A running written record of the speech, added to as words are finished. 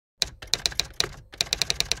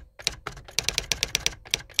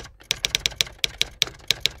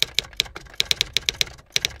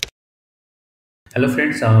Hello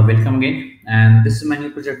friends, welcome again. And this is my new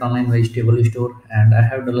project, online vegetable store, and I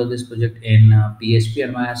have developed this project in PHP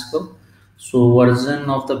and MySQL. So version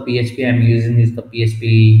of the PHP I'm using is the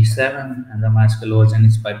PHP 7, and the MySQL version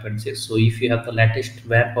is 5.6. So if you have the latest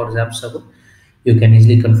web or XAMPP server, you can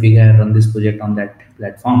easily configure and run this project on that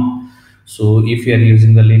platform. So if you are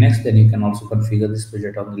using the Linux, then you can also configure this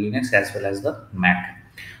project on the Linux as well as the Mac.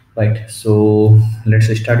 Right, so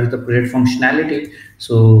let's start with the project functionality.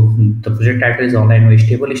 So the project title is online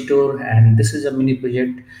vegetable store, and this is a mini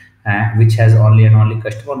project which has only and only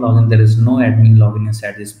customer login. There is no admin login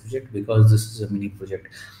inside this project because this is a mini project.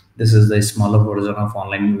 This is the smaller version of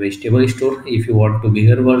online vegetable store. If you want to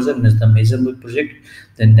bigger version, is the major project,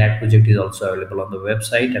 then that project is also available on the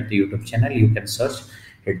website and the YouTube channel. You can search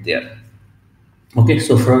it there. Okay,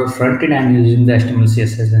 so for front end, I'm using the HTML,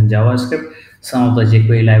 CSS, and JavaScript. Some of the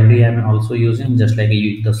jQuery library I'm also using, just like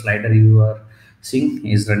the slider you are seeing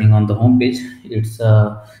is running on the home page. It's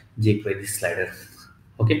a jQuery slider.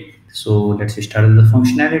 Okay, so let's start with the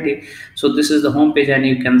functionality. So this is the home page, and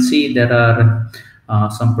you can see there are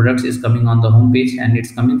some products is coming on the home page, and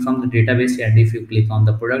it's coming from the database. And if you click on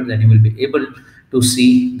the product, then you will be able to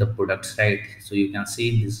see the products, right? So you can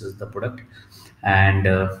see this is the product, and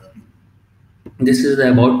this is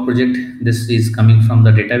the about project. This is coming from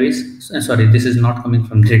the database. Sorry, this is not coming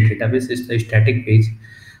from the database, it's the static page,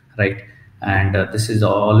 right? And this is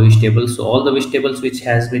all vegetables. So all the vegetables which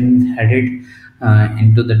has been added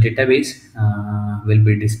into the database will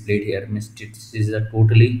be displayed here. Means this is a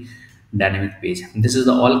totally dynamic page. This is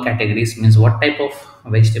the all categories, means what type of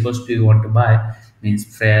vegetables do you want to buy, means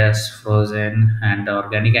fresh, frozen, and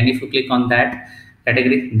organic. And if you click on that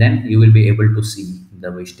category, then you will be able to see the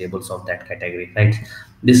vegetables of that category, right?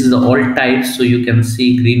 This is the all types, so you can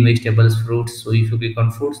see green vegetables, fruits. So if you click on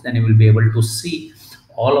fruits, then you will be able to see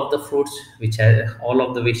all of the fruits which has all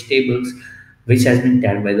of the vegetables which has been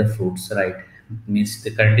tagged by the fruits, right? Means the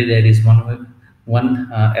currently there is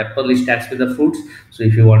one apple is tagged with the fruits. So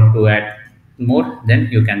if you want to add more, then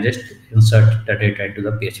you can just insert the data into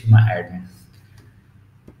the PHP my admin.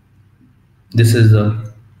 This is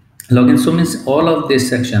the login. So means all of this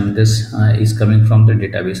section, this is coming from the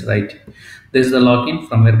database, right? This is the login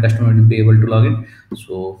from where customer will be able to log in.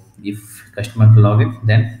 So if customer log in,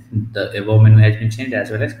 then the above menu has been changed, as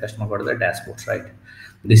well as customer got the dashboards, right?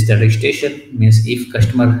 This the registration, means if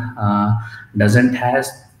customer doesn't has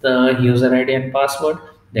the user ID and password,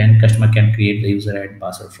 then customer can create the user ID and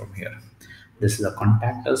password from here. This is the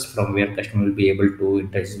contact us, from where customer will be able to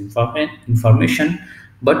enter his information,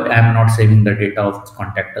 but I'm not saving the data of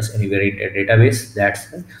contact us anywhere in the database.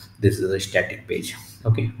 This is a static page.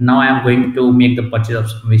 Okay, now I am going to make the purchase of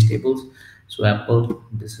some vegetables. So apple,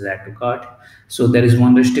 this is add to cart. So there is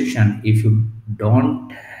one restriction: if you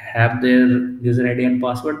don't have their user ID and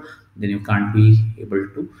password, then you can't be able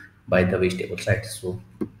to buy the vegetables, right? So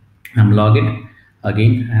I'm logging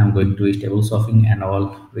again. I am going to vegetable shopping and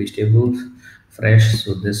all vegetables fresh.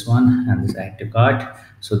 So this one and this add to cart.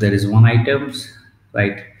 So there is one items,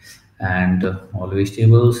 right? And all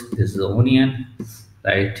vegetables. This is the onion,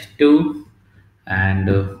 right? Two, and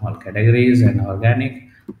all categories and organic.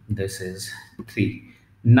 This is 3.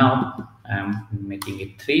 Now I'm making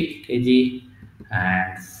it 3 kg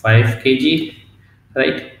and 5 kg,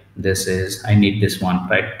 right? This is, I need this one,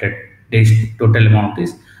 right? That this total amount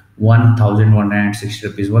is 1160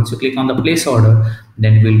 rupees. Once you click on the place order,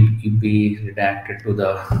 then it will be redirected to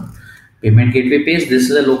the payment gateway page. This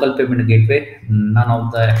is a local payment gateway. None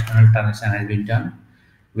of the external transaction has been done,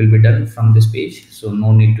 will be done from this page. So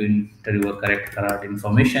no need to enter your correct card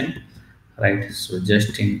information, right? So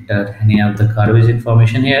just enter any of the garbage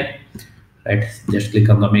information here, right? Just click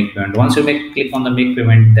on the make payment. Once you click on the make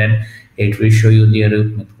payment, then it will show you the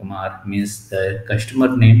Arupmit Kumar, means the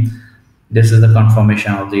customer name. This is the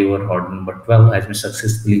confirmation of the your order number 12 has been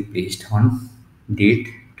successfully placed on date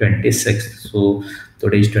 26th. So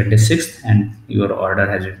today is 26th and your order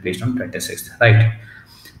has been placed on 26th, right?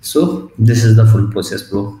 So this is the full process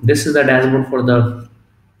flow. This is the dashboard for the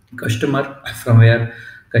customer, from where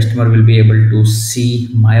customer will be able to see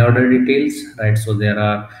my order details, right? So there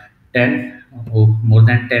are 10 or more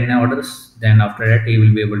than 10 orders. Then after that he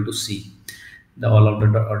will be able to see the all of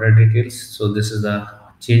the order details. So this is the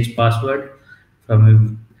change password,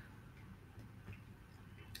 from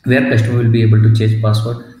where customer will be able to change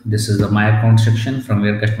password. This is the my account section, from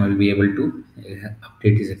where customer will be able to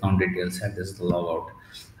update his account details, and this is the logout,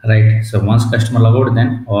 right? So once customer log out,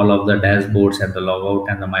 then all of the dashboards and the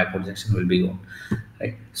logout and the my account section will be gone,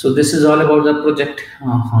 right? So this is all about the project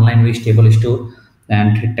online vegetable store.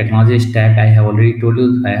 And technology stack, I have already told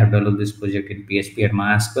you, I have developed this project in PHP and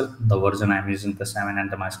MySQL. The version I'm using the 7 and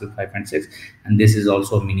the MySQL 5.6, and this is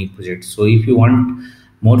also a mini project. So if you want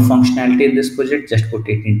more functionality in this project, just put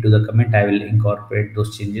it into the comment. I will incorporate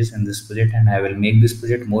those changes in this project, and I will make this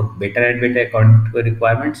project more better and better according to your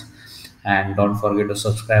requirements. And don't forget to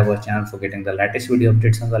subscribe our channel for getting the latest video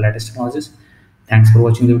updates on the latest technologies. Thanks for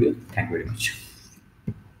watching the video. Thank you very much.